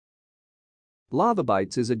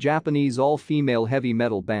Lovebites is a Japanese all-female heavy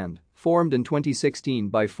metal band formed in 2016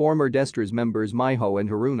 by former Destrose members Miho and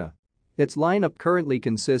Haruna. Its lineup currently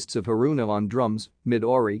consists of Haruna on drums,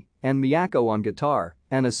 Midori and Miyako on guitar,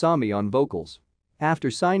 and Asami on vocals. After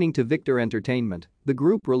signing to Victor Entertainment, the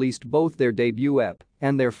group released both their debut EP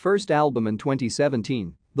and their first album in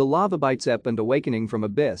 2017, the Lovebites EP and Awakening from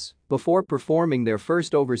Abyss, before performing their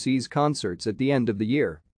first overseas concerts at the end of the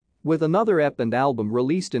year. With another EP and album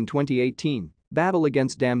released in 2018, Battle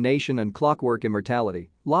Against Damnation and Clockwork Immortality,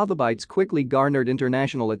 Lovebites quickly garnered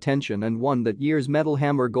international attention and won that year's Metal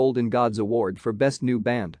Hammer Golden Gods Award for Best New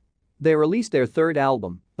Band. They released their third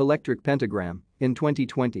album, Electric Pentagram, in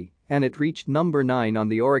 2020, and it reached number 9 on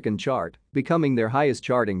the Oricon chart, becoming their highest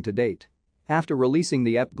charting to date. After releasing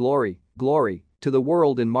the EP Glory to the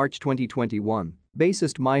world in March 2021,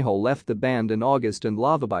 bassist Miho left the band in August and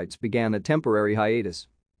Lovebites began a temporary hiatus.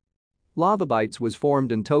 Lovebites was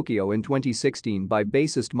formed in Tokyo in 2016 by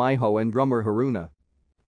bassist Miho and drummer Haruna.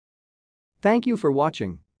 Thank you for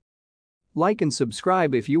watching. Like and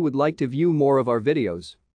subscribe if you would like to view more of our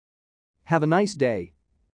videos. Have a nice day.